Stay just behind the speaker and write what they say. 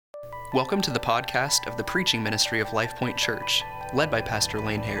Welcome to the podcast of the preaching ministry of Life Point Church, led by Pastor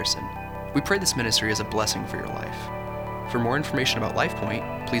Lane Harrison. We pray this ministry is a blessing for your life. For more information about Life Point,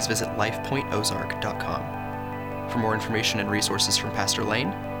 please visit lifepointozark.com. For more information and resources from Pastor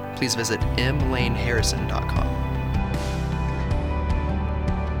Lane, please visit mlaneharrison.com.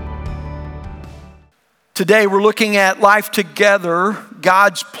 Today we're looking at Life Together,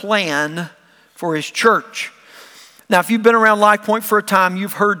 God's plan for His church. Now, if you've been around Life Point for a time,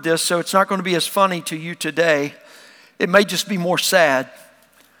 you've heard this, so it's not going to be as funny to you today. It may just be more sad.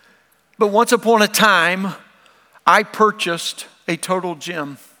 But once upon a time, I purchased a total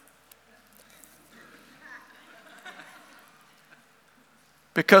gym.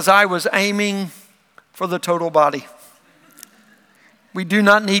 Because I was aiming for the total body. We do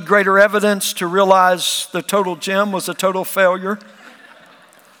not need greater evidence to realize the total gym was a total failure.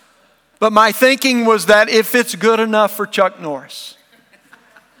 But my thinking was that if it's good enough for Chuck Norris,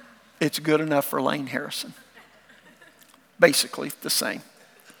 it's good enough for Lane Harrison. Basically the same.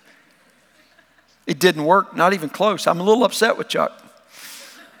 It didn't work, not even close. I'm a little upset with Chuck.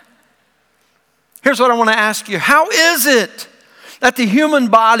 Here's what I want to ask you. How is it that the human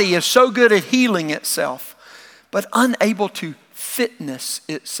body is so good at healing itself, but unable to fitness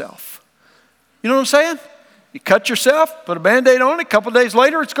itself? You know what I'm saying? You cut yourself, put a Band-Aid on it, a couple days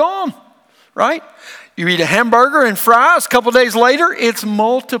later, it's gone. Right? You eat a hamburger and fries, a couple days later, it's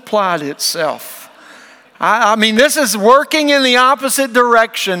multiplied itself. I mean, this is working in the opposite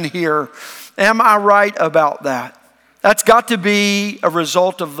direction here. Am I right about that? That's got to be a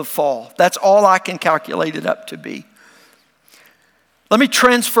result of the fall. That's all I can calculate it up to be. Let me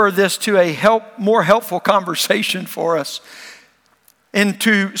transfer this to a more helpful conversation for us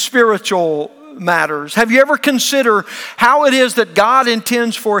into spiritual matters. Have you ever considered how it is that God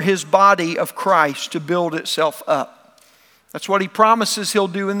intends for His body of Christ to build itself up? That's what He promises He'll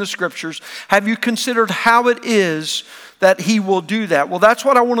do in the Scriptures. Have you considered how it is that He will do that? Well, that's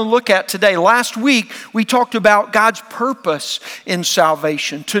what I want to look at today. Last week, we talked about God's purpose in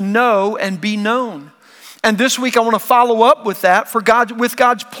salvation, to know and be known. And this week, I want to follow up with that with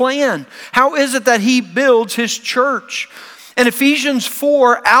God's plan. How is it that He builds His church? And Ephesians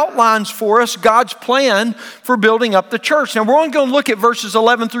 4 outlines for us God's plan for building up the church. Now, we're only going to look at verses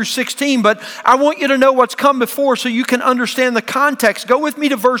 11 through 16, but I want you to know what's come before so you can understand the context. Go with me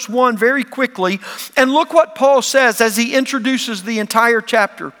to verse 1 very quickly, and look what Paul says as he introduces the entire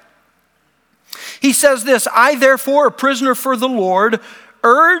chapter. He says this, "I therefore, a prisoner for the Lord,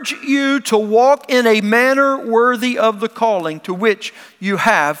 urge you to walk in a manner worthy of the calling to which you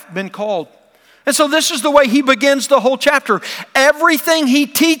have been called." And so this is the way he begins the whole chapter. Everything he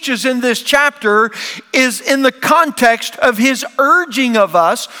teaches in this chapter is in the context of his urging of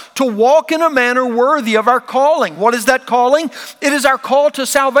us to walk in a manner worthy of our calling. What is that calling? It is our call to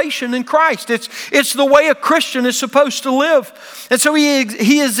salvation in Christ. It's the way a Christian is supposed to live. And so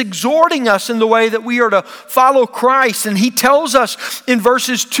he is exhorting us in the way that we are to follow Christ. And he tells us in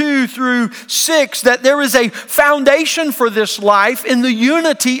verses 2 through 6 that there is a foundation for this life in the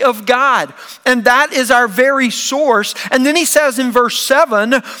unity of God. And that is our very source. And then he says in verse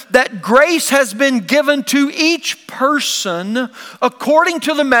 7 that grace has been given to each person according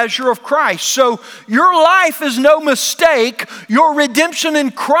to the measure of Christ. So your life is no mistake. Your redemption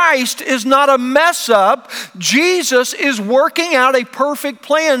in Christ is not a mess up. Jesus is working out a perfect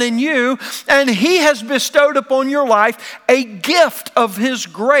plan in you, and He has bestowed upon your life a gift of His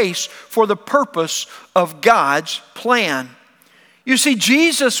grace for the purpose of God's plan. You see,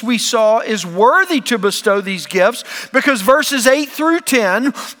 Jesus, we saw, is worthy to bestow these gifts because verses 8 through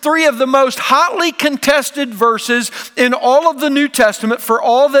 10, three of the most hotly contested verses in all of the New Testament for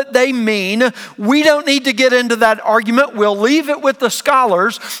all that they mean. We don't need to get into that argument. We'll leave it with the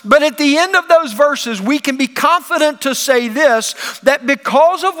scholars. But at the end of those verses, we can be confident to say this, that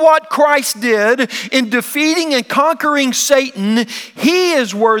because of what Christ did in defeating and conquering Satan, He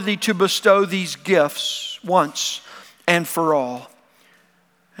is worthy to bestow these gifts once and for all.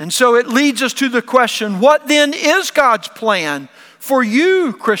 And so it leads us to the question, what then is God's plan for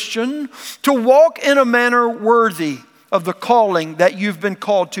you, Christian, to walk in a manner worthy of the calling that you've been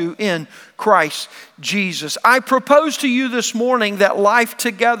called to in Christ Jesus? I propose to you this morning that life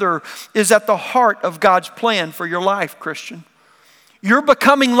together is at the heart of God's plan for your life, Christian. Your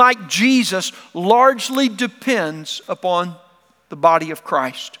becoming like Jesus largely depends upon the body of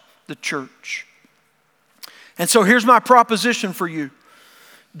Christ, the church. And so here's my proposition for you.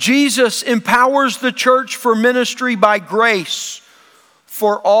 Jesus empowers the church for ministry by grace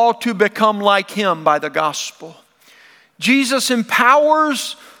for all to become like Him by the gospel. Jesus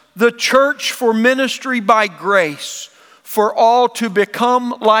empowers the church for ministry by grace for all to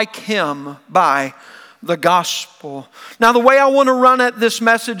become like him by the gospel. Now, the way I want to run at this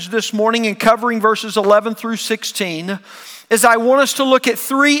message this morning in covering verses 11 through 16 is I want us to look at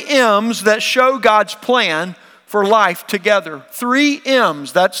 3 M's that show God's plan for life together. 3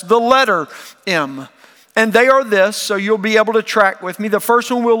 M's, that's the letter M. And they are this, so you'll be able to track with me. The first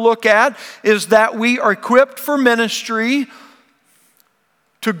one we'll look at is that we are equipped for ministry,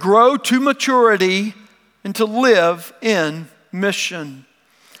 to grow to maturity, and to live in mission.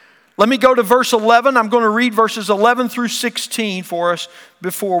 Let me go to verse 11. I'm going to read verses 11 through 16 for us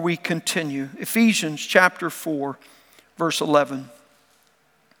before we continue. Ephesians chapter 4, verse 11.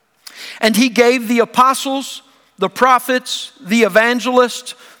 And he gave the apostles, the prophets, the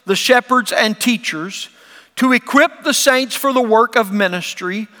evangelists, the shepherds, and teachers to equip the saints for the work of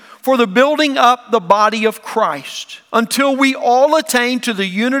ministry, for the building up the body of Christ, until we all attain to the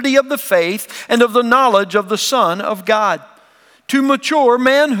unity of the faith and of the knowledge of the Son of God, to mature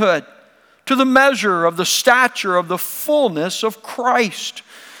manhood, to the measure of the stature of the fullness of Christ,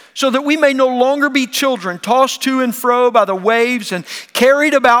 so that we may no longer be children, tossed to and fro by the waves and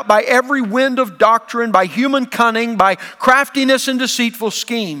carried about by every wind of doctrine, by human cunning, by craftiness and deceitful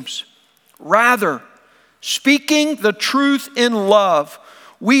schemes. Rather, speaking the truth in love,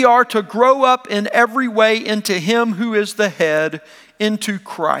 we are to grow up in every way into him who is the head, into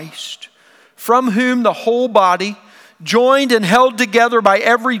Christ, from whom the whole body, joined and held together by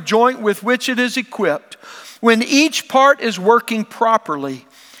every joint with which it is equipped, when each part is working properly,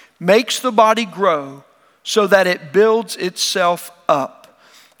 makes the body grow so that it builds itself up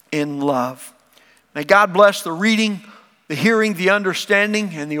in love. May God bless the reading, the hearing, the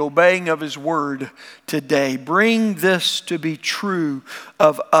understanding, and the obeying of his word today. Bring this to be true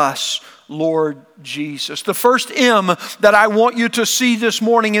of us, Lord Jesus. The first M that I want you to see this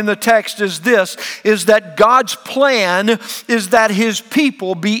morning in the text is this, is that God's plan is that his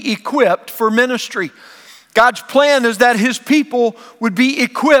people be equipped for ministry. God's plan is that his people would be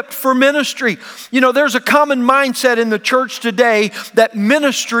equipped for ministry. You know, there's a common mindset in the church today that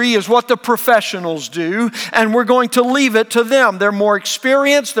ministry is what the professionals do, and we're going to leave it to them. They're more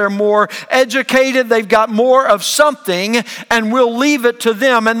experienced, they're more educated, they've got more of something, and we'll leave it to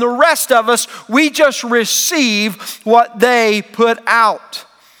them. And the rest of us, we just receive what they put out.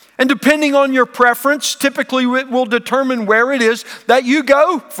 And depending on your preference, typically it will determine where it is that you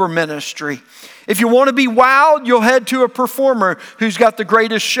go for ministry. If you want to be wowed, you'll head to a performer who's got the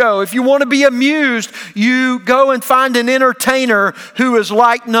greatest show. If you want to be amused, you go and find an entertainer who is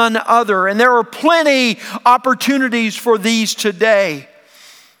like none other. And there are plenty opportunities for these today.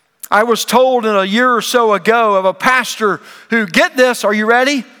 I was told a year or so ago of a pastor who, get this, are you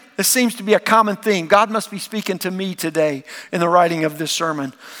ready? This seems to be a common theme. God must be speaking to me today in the writing of this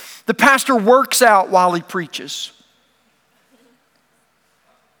sermon. The pastor works out while he preaches.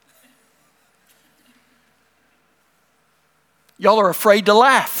 Y'all are afraid to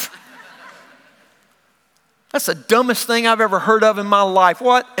laugh. That's the dumbest thing I've ever heard of in my life.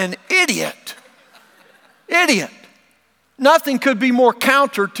 What an idiot. Idiot. Nothing could be more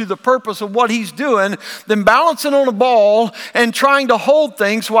counter to the purpose of what he's doing than balancing on a ball and trying to hold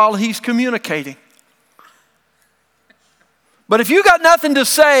things while he's communicating. But if you got nothing to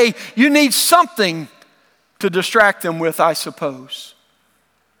say, you need something to distract them with, I suppose.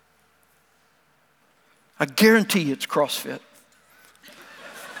 I guarantee it's CrossFit.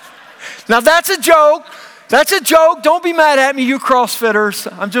 Now that's a joke. That's a joke. Don't be mad at me, you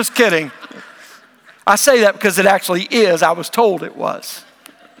CrossFitters. I'm just kidding. I say that because it actually is. I was told it was.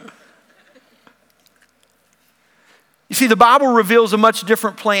 You see, the Bible reveals a much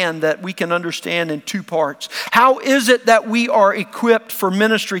different plan that we can understand in 2 parts. How is it that we are equipped for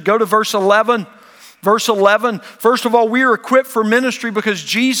ministry? Go to verse 11. Verse 11, first of all, we are equipped for ministry because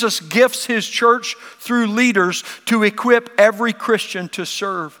Jesus gifts his church through leaders to equip every Christian to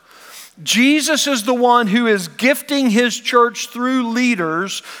serve. Jesus is the one who is gifting his church through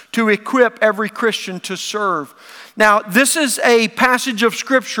leaders to equip every Christian to serve. Now, this is a passage of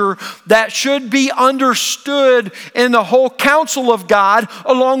Scripture that should be understood in the whole counsel of God,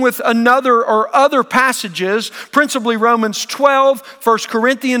 along with other passages, principally Romans 12, 1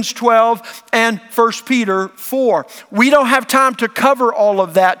 Corinthians 12, and 1 Peter 4. We don't have time to cover all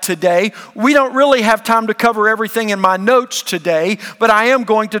of that today. We don't really have time to cover everything in my notes today, but I am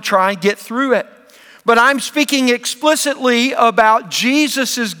going to try and get through it. But I'm speaking explicitly about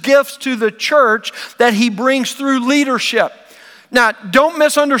Jesus' gifts to the church that he brings through leadership. Now, don't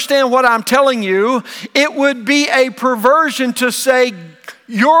misunderstand what I'm telling you. It would be a perversion to say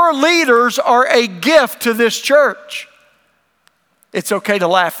your leaders are a gift to this church. It's okay to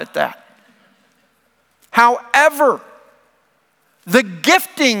laugh at that. However, The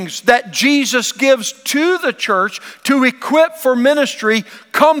giftings that Jesus gives to the church to equip for ministry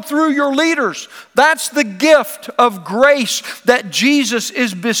come through your leaders. That's the gift of grace that Jesus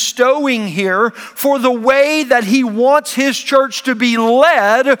is bestowing here for the way that He wants His church to be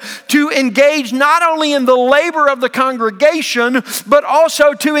led, to engage not only in the labor of the congregation, but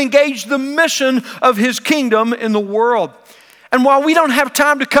also to engage the mission of His kingdom in the world. And while we don't have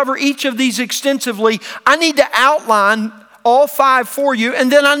time to cover each of these extensively, I need to outline all 5 for you,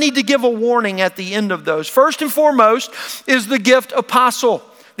 and then I need to give a warning at the end of those. First and foremost is the gift apostle,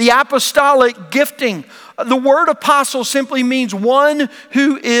 the apostolic gifting. The word apostle simply means one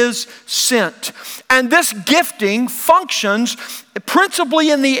who is sent. And this gifting functions principally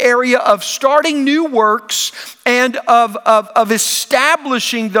in the area of starting new works and of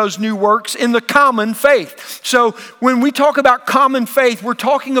establishing those new works in the common faith. So when we talk about common faith, we're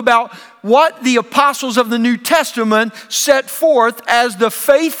talking about what the apostles of the New Testament set forth as the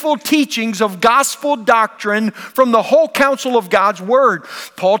faithful teachings of gospel doctrine from the whole counsel of God's word.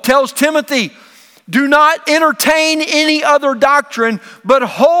 Paul tells Timothy, do not entertain any other doctrine, but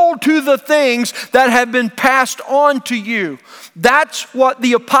hold to the things that have been passed on to you. That's what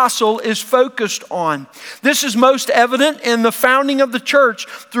the apostle is focused on. This is most evident in the founding of the church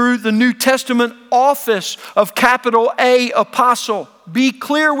through the New Testament office of capital A, apostle. Be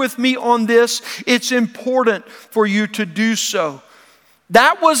clear with me on this. It's important for you to do so.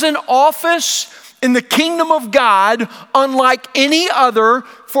 That was an office in the kingdom of God unlike any other,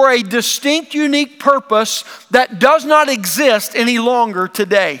 for a distinct, unique purpose that does not exist any longer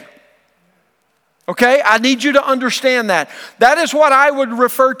today. Okay, I need you to understand that. That is what I would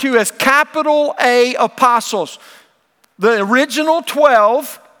refer to as capital A apostles. The original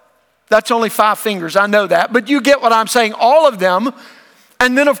 12, that's only 5 fingers, I know that, but you get what I'm saying, all of them.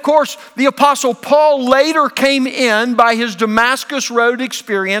 And then, of course, the Apostle Paul later came in by his Damascus Road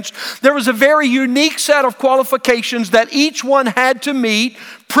experience. There was a very unique set of qualifications that each one had to meet,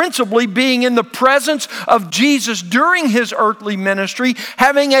 principally being in the presence of Jesus during his earthly ministry,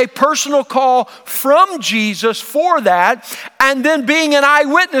 having a personal call from Jesus for that, and then being an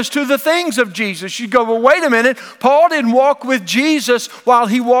eyewitness to the things of Jesus. You go, well, wait a minute, Paul didn't walk with Jesus while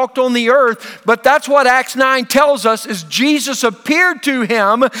he walked on the earth, but that's what Acts 9 tells us, is Jesus appeared to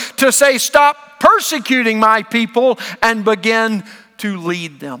him to say, stop persecuting my people, and begin to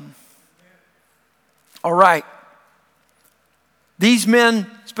lead them. All right. These men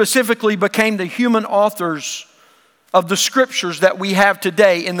specifically became the human authors of the scriptures that we have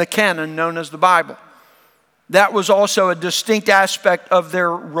today in the canon known as the Bible. That was also a distinct aspect of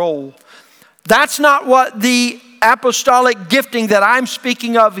their role. That's not what the apostolic gifting that I'm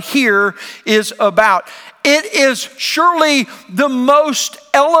speaking of here is about. It is surely the most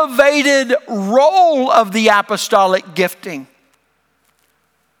elevated role of the apostolic gifting.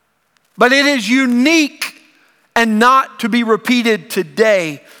 But it is unique and not to be repeated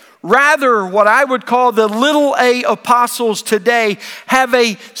today. Rather, what I would call the little a apostles today have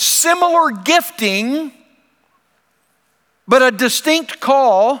a similar gifting, but a distinct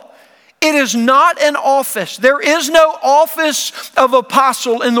call. It is not an office. There is no office of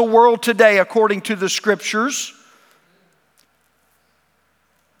apostle in the world today, according to the scriptures.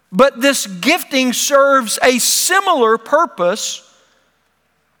 But this gifting serves a similar purpose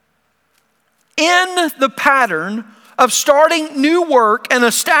in the pattern of starting new work and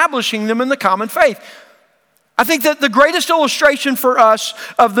establishing them in the common faith. I think that the greatest illustration for us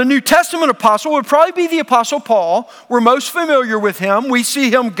of the New Testament apostle would probably be the Apostle Paul. We're most familiar with him. We see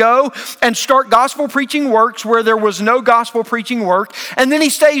him go and start gospel preaching works where there was no gospel preaching work. And then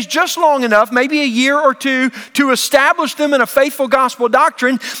he stays just long enough, maybe a year or two, to establish them in a faithful gospel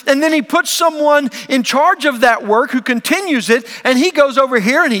doctrine. And then he puts someone in charge of that work who continues it. And he goes over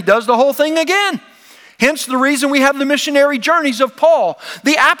here and he does the whole thing again. Hence the reason we have the missionary journeys of Paul.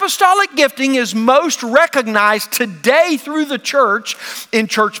 The apostolic gifting is most recognized today through the church, in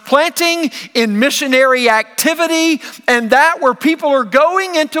church planting, in missionary activity, and that where people are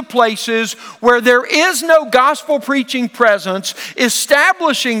going into places where there is no gospel preaching presence,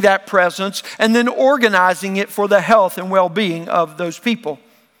 establishing that presence, and then organizing it for the health and well-being of those people.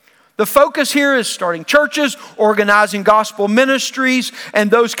 The focus here is starting churches, organizing gospel ministries,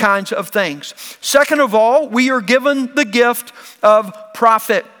 and those kinds of things. Second of all, we are given the gift of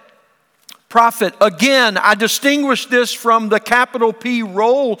prophet. Prophet, again, I distinguish this from the capital P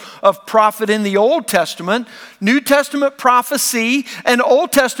role of prophet in the Old Testament. New Testament prophecy and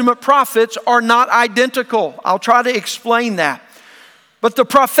Old Testament prophets are not identical. I'll try to explain that. But the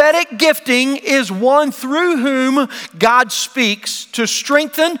prophetic gifting is one through whom God speaks to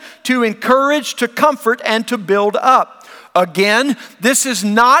strengthen, to encourage, to comfort, and to build up. Again, this is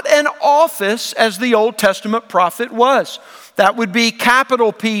not an office as the Old Testament prophet was. That would be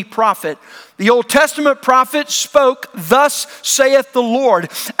capital P prophet. The Old Testament prophet spoke, "Thus saith the Lord."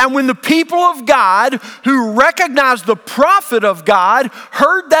 And when the people of God who recognized the prophet of God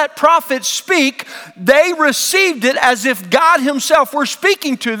heard that prophet speak, they received it as if God himself were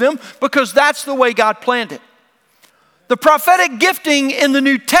speaking to them, because that's the way God planned it. The prophetic gifting in the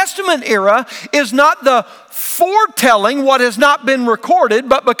New Testament era is not the foretelling what has not been recorded,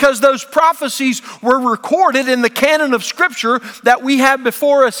 but because those prophecies were recorded in the canon of Scripture that we have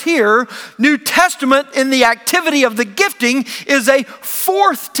before us here, New Testament in the activity of the gifting is a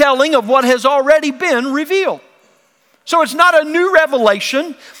forthtelling of what has already been revealed. So it's not a new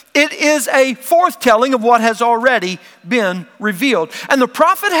revelation. It is a forthtelling of what has already been revealed. And the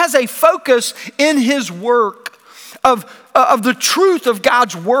prophet has a focus in his work of the truth of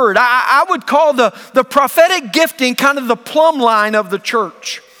God's word. I would call the prophetic gifting kind of the plumb line of the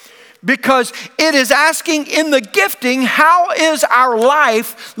church, because it is asking in the gifting, how is our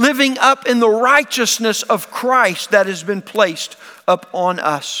life living up in the righteousness of Christ that has been placed upon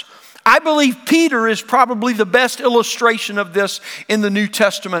us? I believe Peter is probably the best illustration of this in the New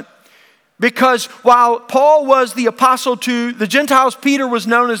Testament. Because while Paul was the apostle to the Gentiles, Peter was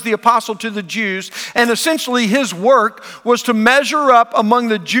known as the apostle to the Jews. And essentially his work was to measure up among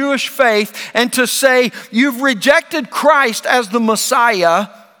the Jewish faith and to say, you've rejected Christ as the Messiah.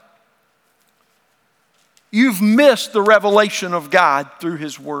 You've missed the revelation of God through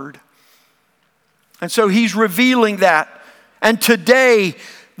his word. And so he's revealing that. And today,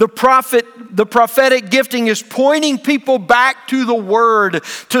 the prophetic gifting is pointing people back to the Word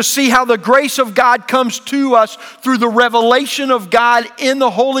to see how the grace of God comes to us through the revelation of God in the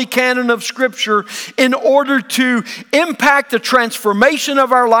holy canon of Scripture in order to impact the transformation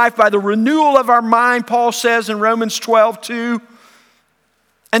of our life by the renewal of our mind, Paul says in Romans 12:2.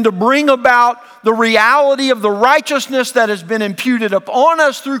 And to bring about the reality of the righteousness that has been imputed upon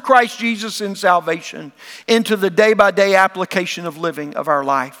us through Christ Jesus in salvation into the day-by-day application of living of our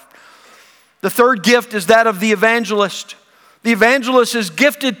life. The third gift is that of the evangelist. The evangelist is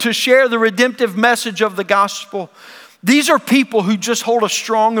gifted to share the redemptive message of the gospel. These are people who just hold a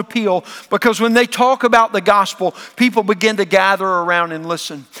strong appeal, because when they talk about the gospel, people begin to gather around and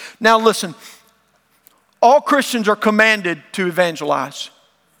listen. Now listen, all Christians are commanded to evangelize.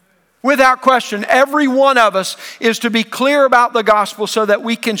 Without question, every one of us is to be clear about the gospel so that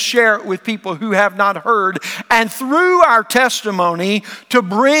we can share it with people who have not heard, and through our testimony to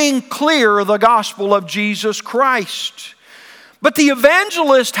bring clear the gospel of Jesus Christ. But the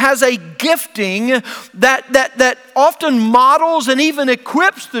evangelist has a gifting that often models and even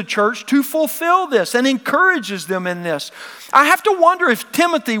equips the church to fulfill this and encourages them in this. I have to wonder if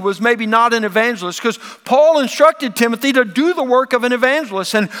Timothy was maybe not an evangelist, because Paul instructed Timothy to do the work of an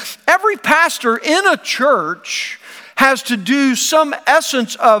evangelist. And every pastor in a church has to do some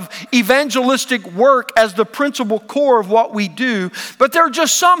essence of evangelistic work as the principal core of what we do. But there are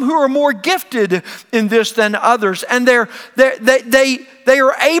just some who are more gifted in this than others. And they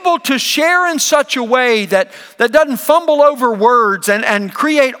are able to share in such a way that doesn't fumble over words and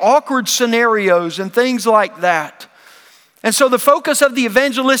create awkward scenarios and things like that. And so the focus of the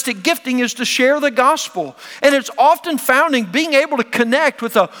evangelistic gifting is to share the gospel. And it's often found in being able to connect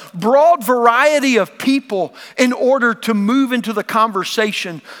with a broad variety of people in order to move into the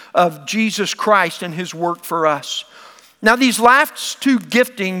conversation of Jesus Christ and his work for us. Now, these last two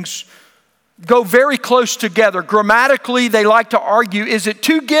giftings go very close together. Grammatically, they like to argue, is it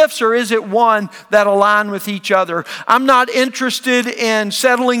two gifts or is it one that align with each other? I'm not interested in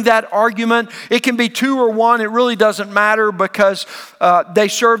settling that argument. It can be two or one. It really doesn't matter, because they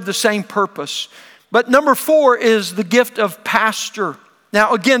serve the same purpose. But number 4 is the gift of pastor.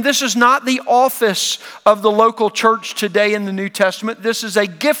 Now, again, this is not the office of the local church today in the New Testament. This is a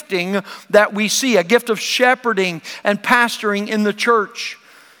gifting that we see, a gift of shepherding and pastoring in the church.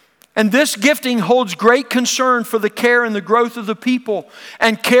 And this gifting holds great concern for the care and the growth of the people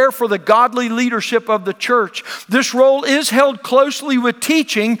and care for the godly leadership of the church. This role is held closely with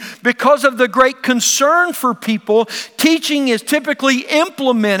teaching because of the great concern for people. Teaching is typically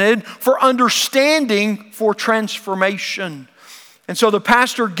implemented for understanding, for transformation. And so the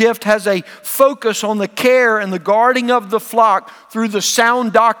pastor gift has a focus on the care and the guarding of the flock through the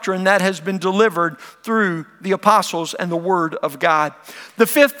sound doctrine that has been delivered through the apostles and the Word of God. The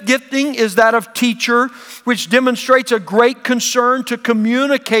fifth gifting is that of teacher, which demonstrates a great concern to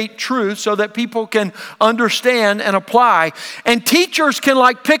communicate truth so that people can understand and apply. And teachers can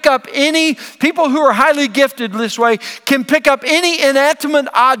pick up people who are highly gifted this way can pick up any inanimate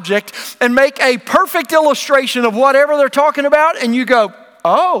object and make a perfect illustration of whatever they're talking about, and you go,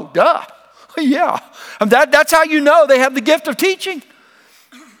 oh, duh, yeah. And that's how you know they have the gift of teaching.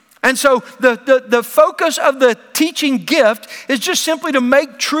 And so the focus of the teaching gift is just simply to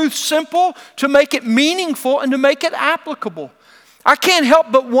make truth simple, to make it meaningful, and to make it applicable. I can't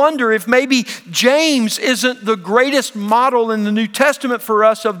help but wonder if maybe James isn't the greatest model in the New Testament for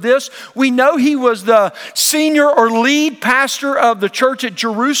us of this. We know he was the senior or lead pastor of the church at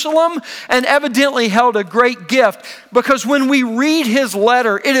Jerusalem and evidently held a great gift, because when we read his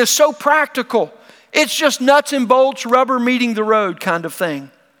letter, it is so practical. It's just nuts and bolts, rubber meeting the road kind of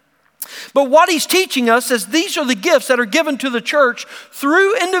thing. But what he's teaching us is these are the gifts that are given to the church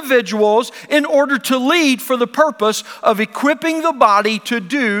through individuals in order to lead for the purpose of equipping the body to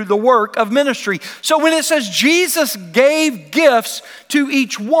do the work of ministry. So when it says Jesus gave gifts to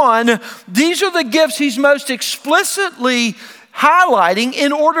each one, these are the gifts he's most explicitly highlighting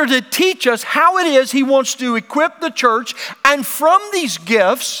in order to teach us how it is he wants to equip the church. And from these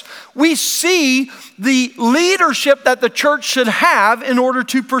gifts, we see the leadership that the church should have in order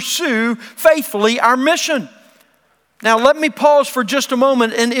to pursue faithfully our mission. Now, let me pause for just a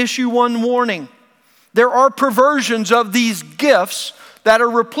moment and issue one warning. There are perversions of these gifts that are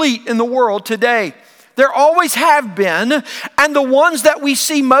replete in the world today. There always have been, and the ones that we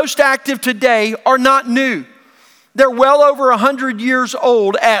see most active today are not new. They're well over 100 years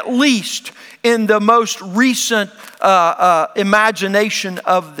old, at least in the most recent imagination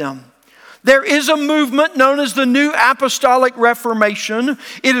of them. There is a movement known as the New Apostolic Reformation.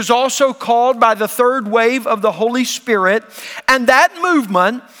 It is also called by the third wave of the Holy Spirit. And that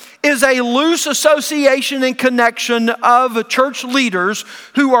movement is a loose association and connection of church leaders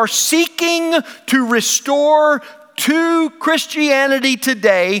who are seeking to restore to Christianity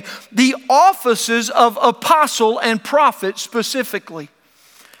today the offices of apostle and prophet specifically.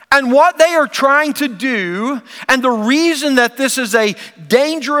 And what they are trying to do, and the reason that this is a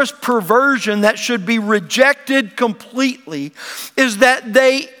dangerous perversion that should be rejected completely, is that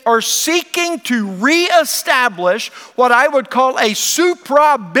they are seeking to reestablish what I would call a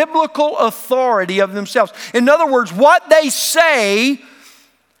supra-biblical authority of themselves. In other words, what they say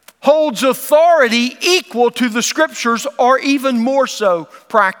holds authority equal to the Scriptures, or even more so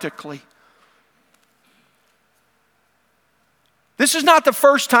practically. This is not the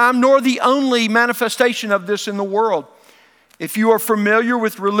first time nor the only manifestation of this in the world. If you are familiar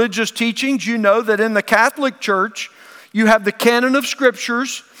with religious teachings, you know that in the Catholic Church, you have the canon of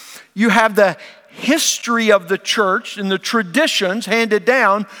Scriptures, you have the history of the church and the traditions handed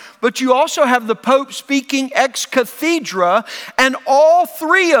down, but you also have the Pope speaking ex cathedra, and all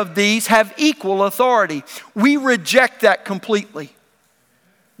three of these have equal authority. We reject that completely.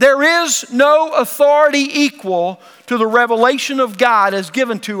 There is no authority equal to the revelation of God as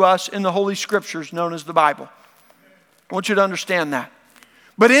given to us in the Holy Scriptures known as the Bible. I want you to understand that.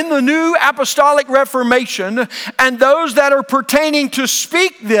 But in the New Apostolic Reformation, and those that are pertaining to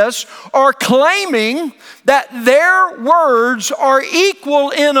speak this are claiming that their words are equal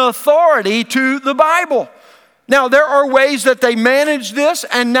in authority to the Bible. Now, there are ways that they manage this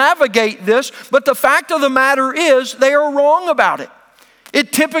and navigate this, but the fact of the matter is they are wrong about it.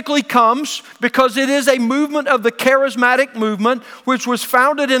 It typically comes because it is a movement of the charismatic movement, which was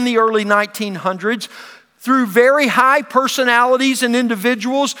founded in the early 1900s through very high personalities and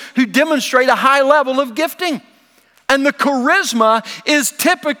individuals who demonstrate a high level of gifting. And the charisma is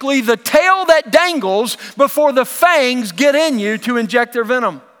typically the tail that dangles before the fangs get in you to inject their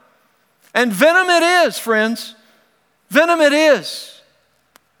venom. And venom it is, friends. Venom it is.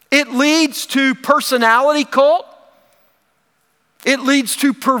 It leads to personality cult. It leads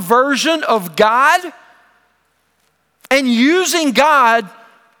to perversion of God and using God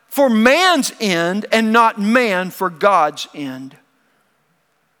for man's end and not man for God's end.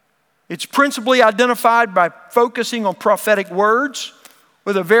 It's principally identified by focusing on prophetic words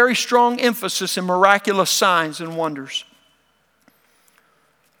with a very strong emphasis in miraculous signs and wonders.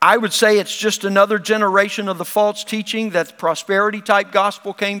 I would say it's just another generation of the false teaching that the prosperity type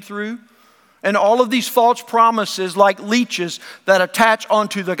gospel came through. And all of these false promises like leeches that attach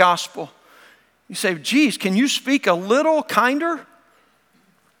onto the gospel. You say, geez, can you speak a little kinder?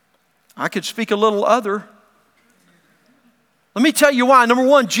 I could speak a little other. Let me tell you why. Number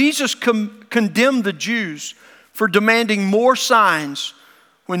one, Jesus condemned the Jews for demanding more signs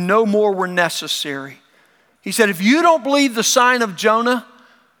when no more were necessary. He said, if you don't believe the sign of Jonah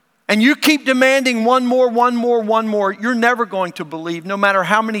and you keep demanding one more, you're never going to believe, no matter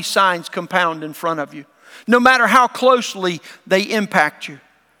how many signs compound in front of you, no matter how closely they impact you.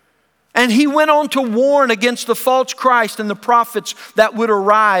 And he went on to warn against the false Christ and the prophets that would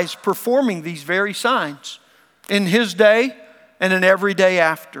arise performing these very signs in his day and in every day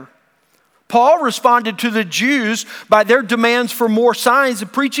after. Paul responded to the Jews by their demands for more signs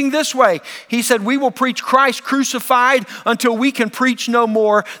and preaching this way. He said, we will preach Christ crucified until we can preach no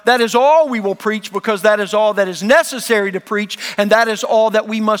more. That is all we will preach, because that is all that is necessary to preach, and that is all that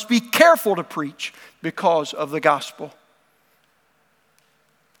we must be careful to preach because of the gospel.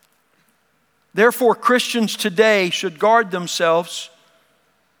 Therefore, Christians today should guard themselves,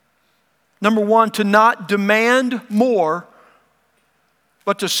 number one, to not demand more,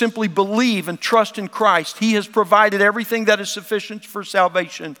 but to simply believe and trust in Christ. He has provided everything that is sufficient for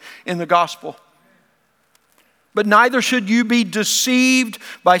salvation in the gospel. But neither should you be deceived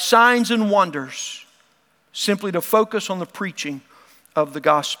by signs and wonders, simply to focus on the preaching of the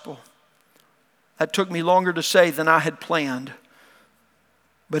gospel. That took me longer to say than I had planned,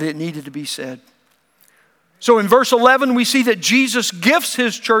 but it needed to be said. So in verse 11, we see that Jesus gifts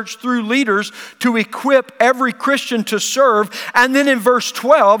his church through leaders to equip every Christian to serve. And then in verse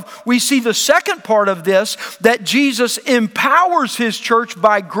 12, we see the second part of this, that Jesus empowers his church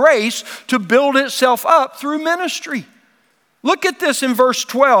by grace to build itself up through ministry. Look at this in verse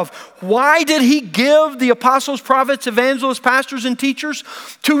 12. Why did he give the apostles, prophets, evangelists, pastors, and teachers?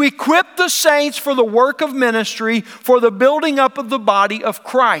 To equip the saints for the work of ministry, for the building up of the body of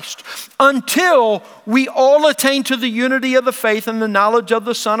Christ, until we all attain to the unity of the faith and the knowledge of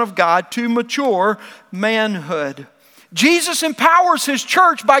the Son of God, to mature manhood. Jesus empowers his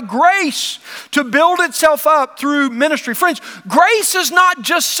church by grace to build itself up through ministry. Friends, grace is not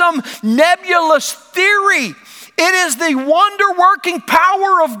just some nebulous theory. It is the wonder-working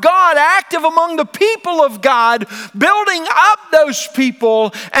power of God active among the people of God, building up those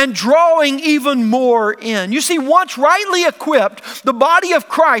people and drawing even more in. You see, once rightly equipped, the body of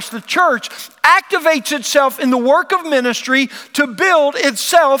Christ, the church, activates itself in the work of ministry to build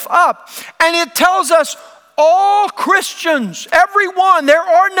itself up. And it tells us all Christians, everyone, there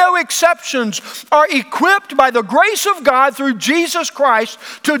are no exceptions, are equipped by the grace of God through Jesus Christ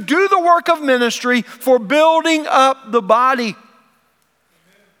to do the work of ministry for building up the body.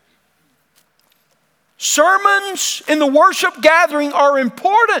 Sermons in the worship gathering are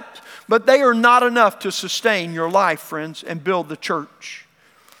important, but they are not enough to sustain your life, friends, and build the church.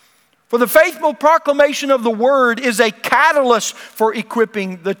 For the faithful proclamation of the word is a catalyst for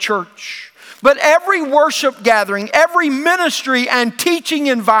equipping the church. But every worship gathering, every ministry and teaching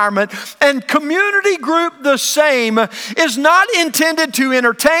environment and community group the same is not intended to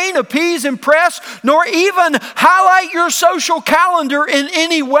entertain, appease, impress, nor even highlight your social calendar in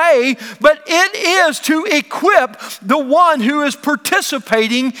any way, but it is to equip the one who is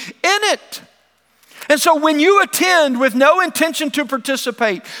participating in it. And so when you attend with no intention to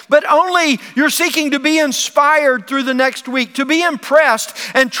participate, but only you're seeking to be inspired through the next week, to be impressed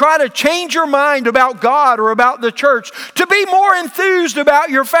and try to change your mind about God or about the church, to be more enthused about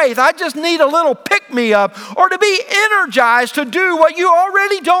your faith, I just need a little pick-me-up, or to be energized to do what you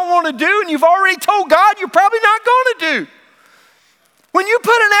already don't want to do and you've already told God you're probably not going to do. When you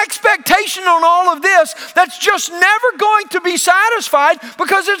put an expectation on all of this, that's just never going to be satisfied,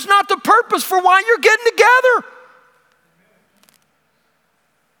 because it's not the purpose for why you're getting together.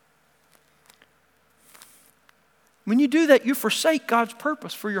 When you do that, you forsake God's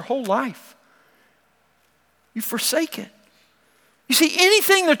purpose for your whole life. You forsake it. You see,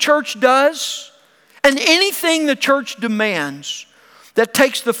 anything the church does and anything the church demands that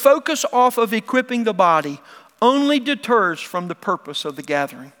takes the focus off of equipping the body only deters from the purpose of the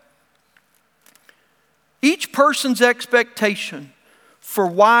gathering. Each person's expectation for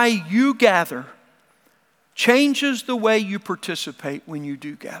why you gather changes the way you participate when you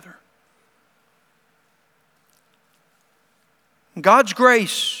do gather. God's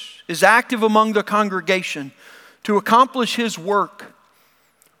grace is active among the congregation to accomplish his work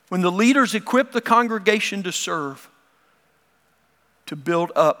when the leaders equip the congregation to serve, to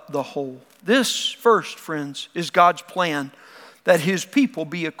build up the whole. This first, friends, is God's plan, that his people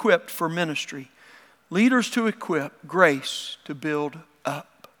be equipped for ministry. Leaders to equip, grace to build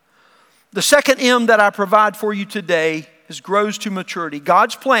up. The second M that I provide for you today is grows to maturity.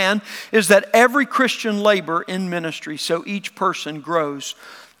 God's plan is that every Christian labor in ministry so each person grows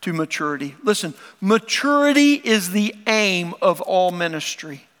to maturity. Listen, maturity is the aim of all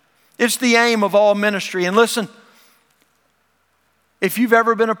ministry. It's the aim of all ministry. And listen, If you've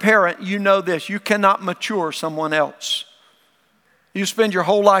ever been a parent, you know this. You cannot mature someone else. You spend your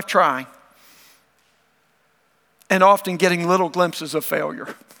whole life trying and often getting little glimpses of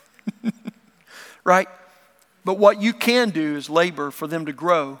failure. Right? But what you can do is labor for them to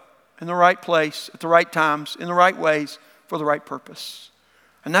grow in the right place, at the right times, in the right ways, for the right purpose.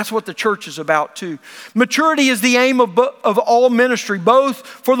 And that's what the church is about too. Maturity is the aim of all ministry, both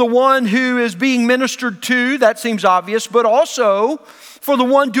for the one who is being ministered to, that seems obvious, but also for the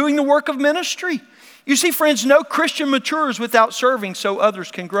one doing the work of ministry. You see, friends, no Christian matures without serving so others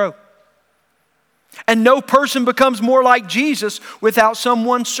can grow. And no person becomes more like Jesus without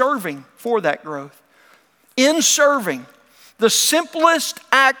someone serving for that growth. In serving, the simplest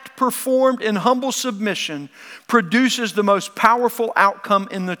act performed in humble submission produces the most powerful outcome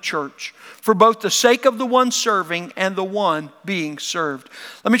in the church for both the sake of the one serving and the one being served.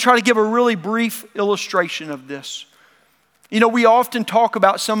 Let me try to give a really brief illustration of this. You know, we often talk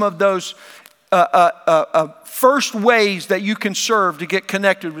about some of those first ways that you can serve to get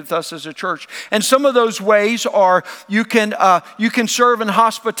connected with us as a church. And some of those ways are you can serve in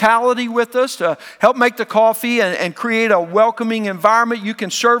hospitality with us to help make the coffee and create a welcoming environment. You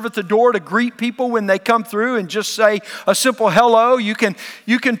can serve at the door to greet people when they come through and just say a simple hello. You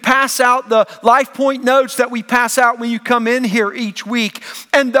can pass out the Life Point notes that we pass out when you come in here each week.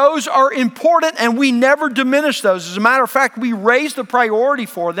 And those are important and we never diminish those. As a matter of fact, we raise the priority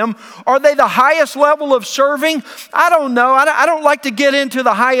for them. Are they the highest level of serving? I don't know. I don't like to get into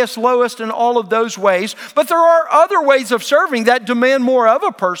the highest, lowest, and all of those ways. But there are other ways of serving that demand more of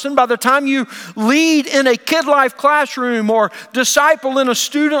a person. By the time you lead in a kid life classroom or disciple in a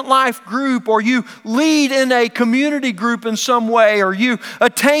student life group or you lead in a community group in some way or you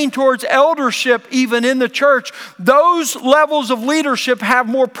attain towards eldership even in the church, those levels of leadership have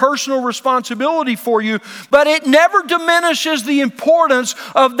more personal responsibility for you. But it never diminishes the importance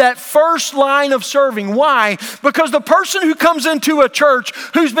of that first line of serving. Why? Because the person who comes into a church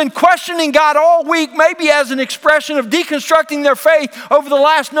who's been questioning God all week, maybe as an expression of deconstructing their faith over the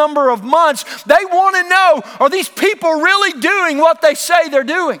last number of months, they want to know, are these people really doing what they say they're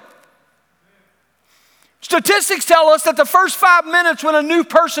doing? Statistics tell us that the first 5 minutes when a new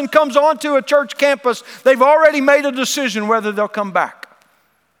person comes onto a church campus, they've already made a decision whether they'll come back.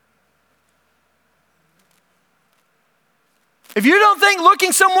 If you don't think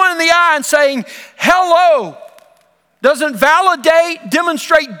looking someone in the eye and saying, hello, doesn't validate,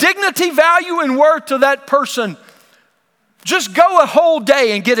 demonstrate dignity, value, and worth to that person, just go a whole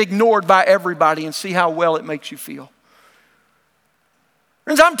day and get ignored by everybody and see how well it makes you feel.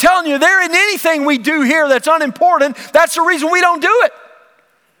 Friends, I'm telling you, there isn't anything we do here that's unimportant. That's the reason we don't do it.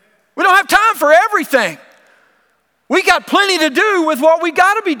 We don't have time for everything. We got plenty to do with what we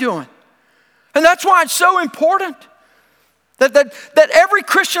got to be doing. And that's why it's so important. That every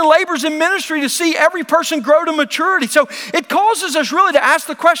Christian labors in ministry to see every person grow to maturity. So it causes us really to ask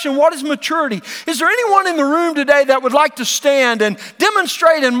the question, what is maturity? Is there anyone in the room today that would like to stand and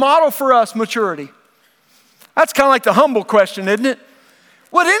demonstrate and model for us maturity? That's kind of like the humble question, isn't it?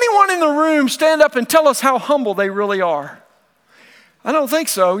 Would anyone in the room stand up and tell us how humble they really are? I don't think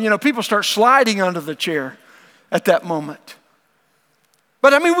so. You know, people start sliding under the chair at that moment.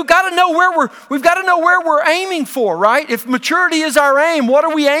 But I mean, we've got to know where we're aiming for, right? If maturity is our aim, what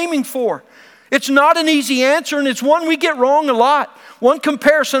are we aiming for? It's not an easy answer, and it's one we get wrong a lot. One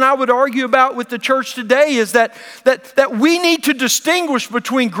comparison I would argue about with the church today is that we need to distinguish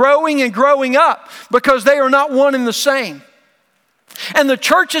between growing and growing up because they are not one and the same. And the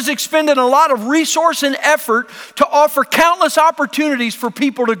church has expended a lot of resource and effort to offer countless opportunities for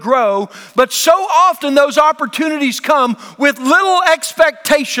people to grow, but so often those opportunities come with little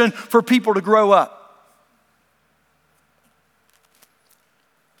expectation for people to grow up.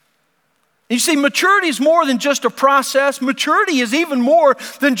 You see, maturity is more than just a process. Maturity is even more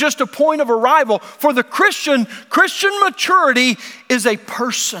than just a point of arrival. For the Christian maturity is a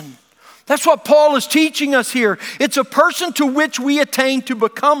person. That's what Paul is teaching us here. It's a person to which we attain to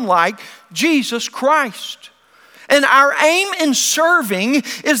become like Jesus Christ. And our aim in serving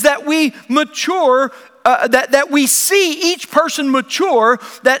is that we mature, that we see each person mature,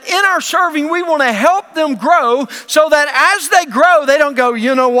 that in our serving we want to help them grow so that as they grow, they don't go,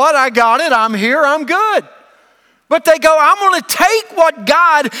 you know what, I got it, I'm here, I'm good. But they go, I'm going to take what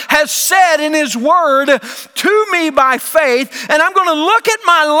God has said in His Word to me by faith, and I'm going to look at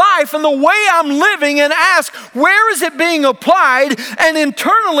my life and the way I'm living and ask, where is it being applied? And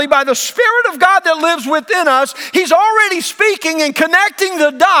internally, by the Spirit of God that lives within us, He's already speaking and connecting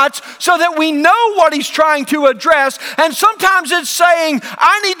the dots so that we know what He's trying to address. And sometimes it's saying,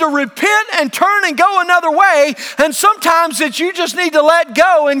 I need to repent and turn and go another way. And sometimes it's you just need to let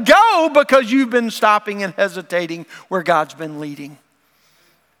go and go because you've been stopping and hesitating where God's been leading.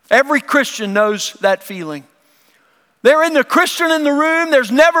 Every Christian knows that feeling. There isn't a Christian in the room.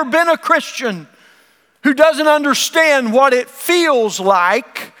 There's never been a Christian who doesn't understand what it feels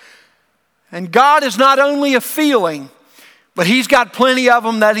like. And God is not only a feeling, but He's got plenty of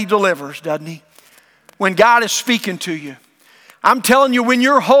them that He delivers, doesn't He? When God is speaking to you. I'm telling you, when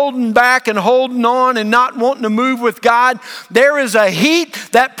you're holding back and holding on and not wanting to move with God, there is a heat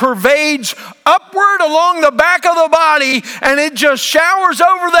that pervades upward along the back of the body, and it just showers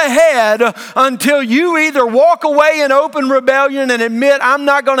over the head until you either walk away in open rebellion and admit, I'm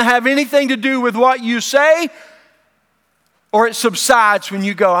not going to have anything to do with what you say, or it subsides when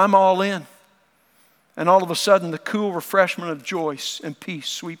you go, I'm all in. And all of a sudden, the cool refreshment of joy and peace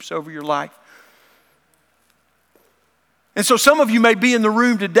sweeps over your life. And so some of you may be in the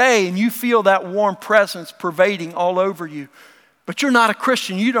room today and you feel that warm presence pervading all over you. But you're not a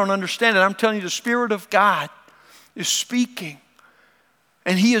Christian. You don't understand it. I'm telling you, the Spirit of God is speaking.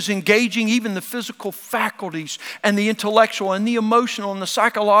 And He is engaging even the physical faculties and the intellectual and the emotional and the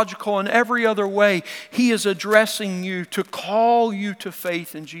psychological and every other way. He is addressing you to call you to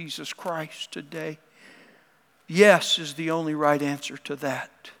faith in Jesus Christ today. Yes is the only right answer to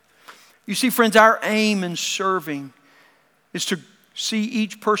that. You see, friends, our aim in serving is to see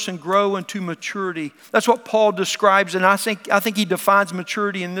each person grow into maturity. That's what Paul describes, and I think he defines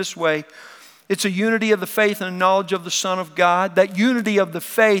maturity in this way. It's a unity of the faith and knowledge of the Son of God. That unity of the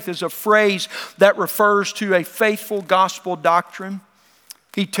faith is a phrase that refers to a faithful gospel doctrine.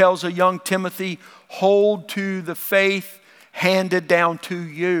 He tells a young Timothy, hold to the faith handed down to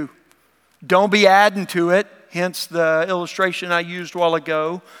you. Don't be adding to it, hence the illustration I used a while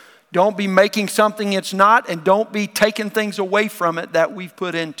ago. Don't be making something it's not, and don't be taking things away from it that we've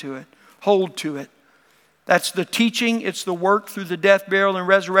put into it. Hold to it. That's the teaching. It's the work through the death, burial, and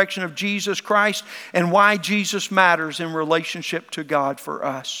resurrection of Jesus Christ and why Jesus matters in relationship to God for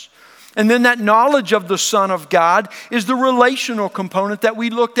us. And then that knowledge of the Son of God is the relational component that we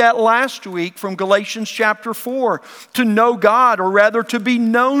looked at last week from Galatians chapter 4. To know God, or rather to be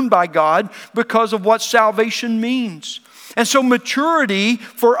known by God because of what salvation means. And so maturity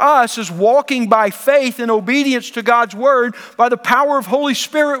for us is walking by faith in obedience to God's Word by the power of Holy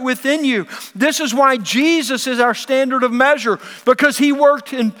Spirit within you. This is why Jesus is our standard of measure, because He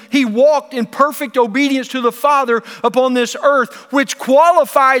walked in perfect obedience to the Father upon this earth, which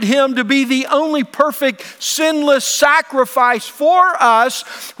qualified Him to be the only perfect, sinless sacrifice for us,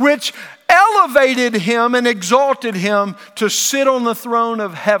 which elevated Him and exalted Him to sit on the throne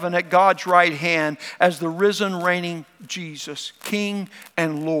of heaven at God's right hand as the risen, reigning Jesus, King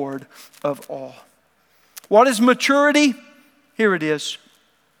and Lord of all. What is maturity? Here it is.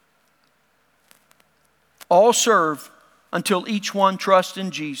 All serve until each one trusts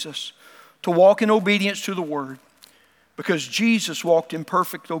in Jesus to walk in obedience to the Word, because Jesus walked in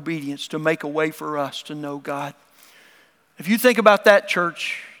perfect obedience to make a way for us to know God. If you think about that,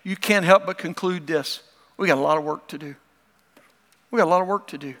 church, you can't help but conclude this. We got a lot of work to do. We got a lot of work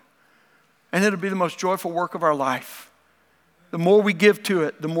to do. And it'll be the most joyful work of our life. The more we give to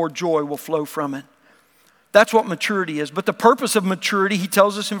it, the more joy will flow from it. That's what maturity is. But the purpose of maturity, he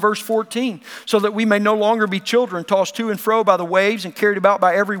tells us in verse 14, so that we may no longer be children, tossed to and fro by the waves and carried about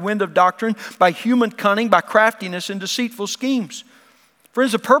by every wind of doctrine, by human cunning, by craftiness and deceitful schemes.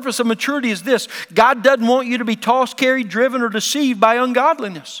 Friends, the purpose of maturity is this. God doesn't want you to be tossed, carried, driven, or deceived by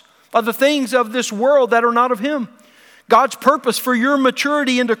ungodliness, by the things of this world that are not of Him. God's purpose for your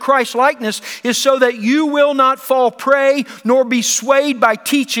maturity into Christ's likeness is so that you will not fall prey nor be swayed by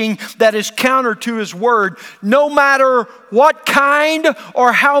teaching that is counter to His Word, no matter what kind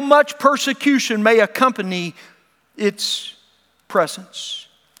or how much persecution may accompany its presence.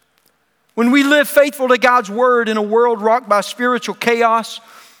 When we live faithful to God's Word in a world rocked by spiritual chaos,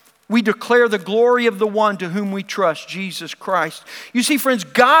 we declare the glory of the one to whom we trust, Jesus Christ. You see, friends,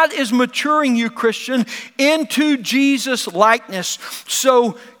 God is maturing you, Christian, into Jesus' likeness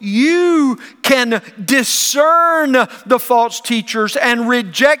so you can discern the false teachers and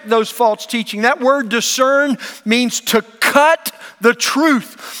reject those false teaching. That word discern means to cut the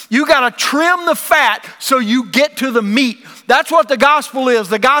truth. You got to trim the fat so you get to the meat. That's what the gospel is.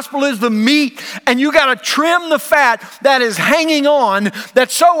 The gospel is the meat, and you got to trim the fat that is hanging on,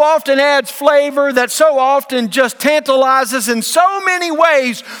 that so often adds flavor, that so often just tantalizes in so many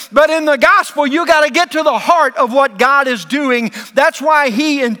ways. But in the gospel, you got to get to the heart of what God is doing. That's why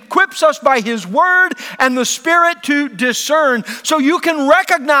He equips us by His Word and the Spirit to discern, so you can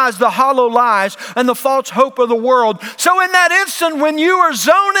recognize the hollow lies and the false hope of the world. So in that instant when you are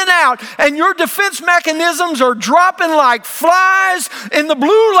zoning out and your defense mechanisms are dropping like flies in the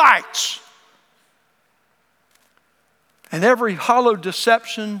blue lights, and every hollow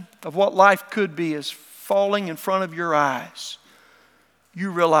deception of what life could be is falling in front of your eyes, you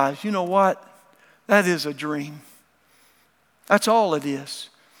realize, you know what? That is a dream. That's all it is.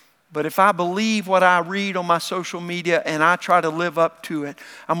 But if I believe what I read on my social media and I try to live up to it,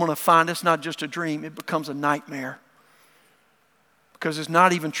 I'm going to find it's not just a dream, it becomes a nightmare. Because it's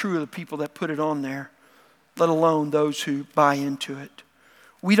not even true of the people that put it on there, let alone those who buy into it.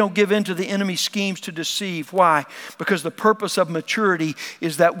 We don't give in to the enemy's schemes to deceive. Why? Because the purpose of maturity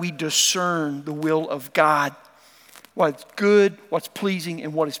is that we discern the will of God. What's good, what's pleasing,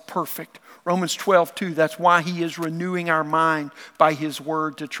 and what is perfect. Romans 12:2, that's why He is renewing our mind by His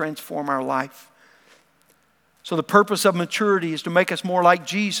Word to transform our life. So the purpose of maturity is to make us more like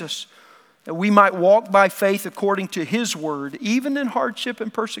Jesus, that we might walk by faith according to His Word, even in hardship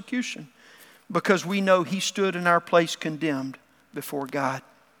and persecution, because we know He stood in our place condemned before God.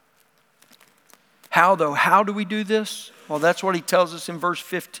 How though? How do we do this? Well, that's what He tells us in verse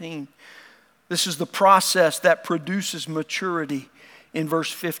 15. This is the process that produces maturity. In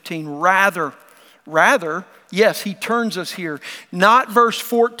verse 15, rather, yes, He turns us here. Not verse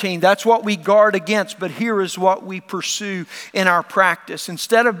 14, that's what we guard against, but here is what we pursue in our practice.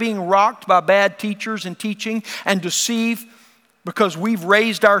 Instead of being rocked by bad teachers and teaching and deceived because we've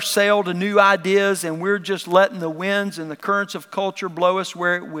raised our sail to new ideas and we're just letting the winds and the currents of culture blow us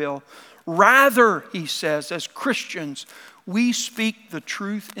where it will. Rather, he says, as Christians, we speak the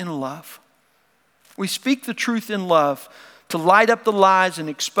truth in love. We speak the truth in love, to light up the lies and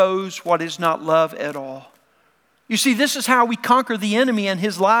expose what is not love at all. You see, this is how we conquer the enemy and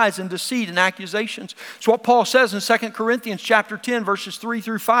his lies and deceit and accusations. It's what Paul says in 2 Corinthians chapter 10, verses 3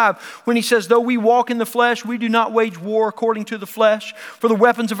 through 5, when he says, though we walk in the flesh, we do not wage war according to the flesh. For the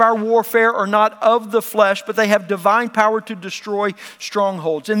weapons of our warfare are not of the flesh, but they have divine power to destroy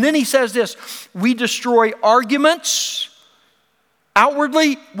strongholds. And then he says this, we destroy arguments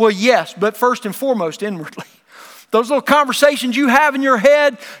outwardly. Well, yes, but first and foremost, inwardly. Those little conversations you have in your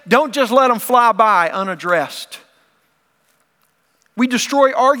head, don't just let them fly by unaddressed. We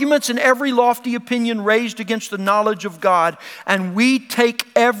destroy arguments and every lofty opinion raised against the knowledge of God, and we take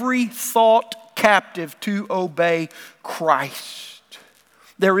every thought captive to obey Christ.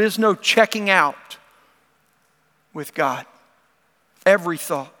 There is no checking out with God. Every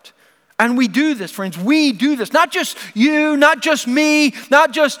thought. And we do this, friends. We do this. Not just you, not just me,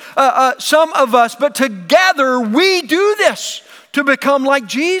 not just some of us, but together we do this to become like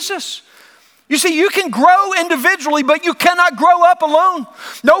Jesus. You see, you can grow individually, but you cannot grow up alone.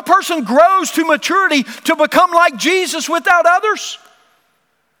 No person grows to maturity to become like Jesus without others.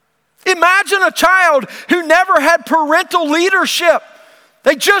 Imagine a child who never had parental leadership.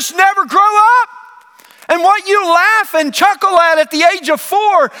 They just never grow up. And what you laugh and chuckle at the age of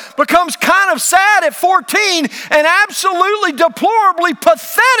 4 becomes kind of sad at 14 and absolutely deplorably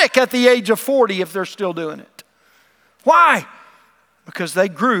pathetic at the age of 40 if they're still doing it. Why? Because they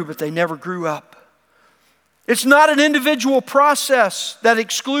grew, but they never grew up. It's not an individual process that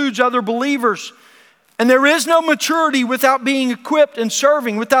excludes other believers. And there is no maturity without being equipped and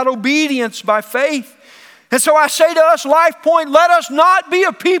serving, without obedience by faith. And so I say to us, Life Point, let us not be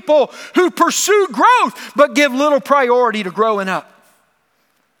a people who pursue growth, but give little priority to growing up.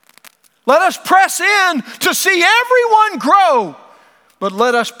 Let us press in to see everyone grow, but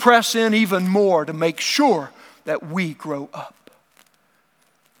let us press in even more to make sure that we grow up.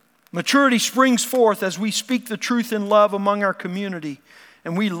 Maturity springs forth as we speak the truth in love among our community,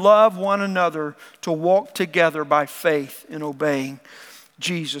 and we love one another to walk together by faith in obeying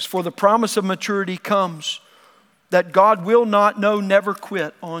Jesus. For the promise of maturity comes that God will not, no, never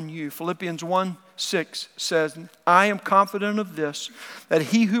quit on you. Philippians 1:6 says, I am confident of this, that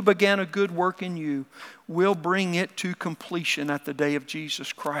he who began a good work in you will bring it to completion at the day of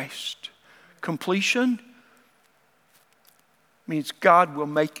Jesus Christ. Completion means God will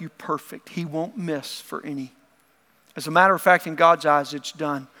make you perfect. He won't miss for any. As a matter of fact, in God's eyes, it's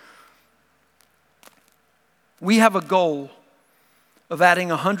done. We have a goal of adding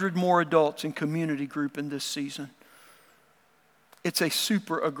 100 more adults in community group in this season. It's a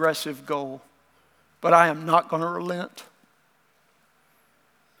super aggressive goal, but I am not going to relent.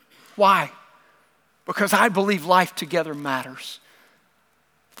 Why? Because I believe life together matters.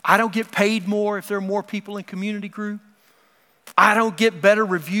 I don't get paid more if there are more people in community group. I don't get better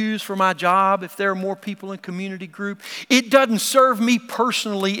reviews for my job if there are more people in community group. It doesn't serve me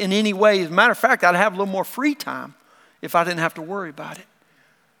personally in any way. As a matter of fact, I'd have a little more free time if I didn't have to worry about it.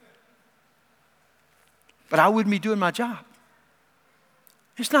 But I wouldn't be doing my job.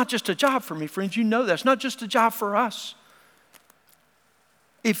 It's not just a job for me, friends. You know that. It's not just a job for us.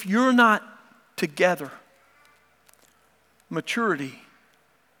 If you're not together, maturity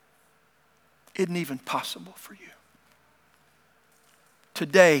isn't even possible for you.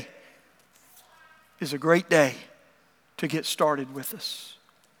 Today is a great day to get started with us.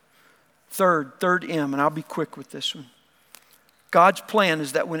 Third M, and I'll be quick with this one. God's plan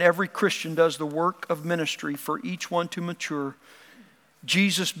is that when every Christian does the work of ministry for each one to mature,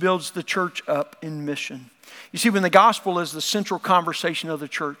 Jesus builds the church up in mission. You see, when the gospel is the central conversation of the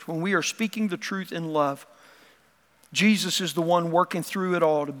church, when we are speaking the truth in love, Jesus is the one working through it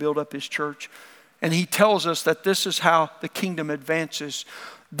all to build up his church. And he tells us that this is how the kingdom advances.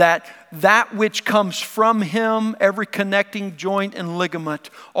 That which comes from him, every connecting joint and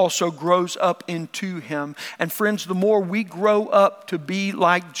ligament, also grows up into him. And friends, the more we grow up to be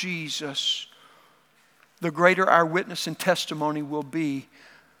like Jesus, the greater our witness and testimony will be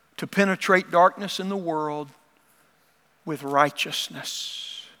to penetrate darkness in the world with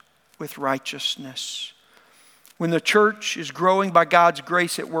righteousness. With righteousness. When the church is growing by God's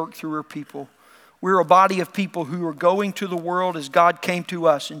grace at work through her people, we're a body of people who are going to the world as God came to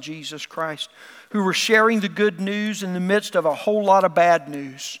us in Jesus Christ, who are sharing the good news in the midst of a whole lot of bad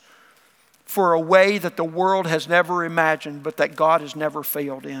news for a way that the world has never imagined, but that God has never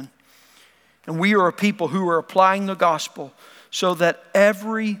failed in. And we are a people who are applying the gospel so that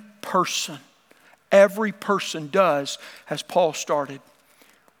every person does as Paul started.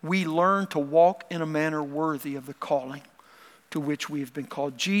 We learn to walk in a manner worthy of the calling to which we have been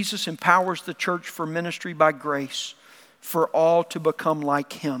called. Jesus empowers the church for ministry by grace for all to become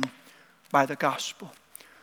like him by the gospel.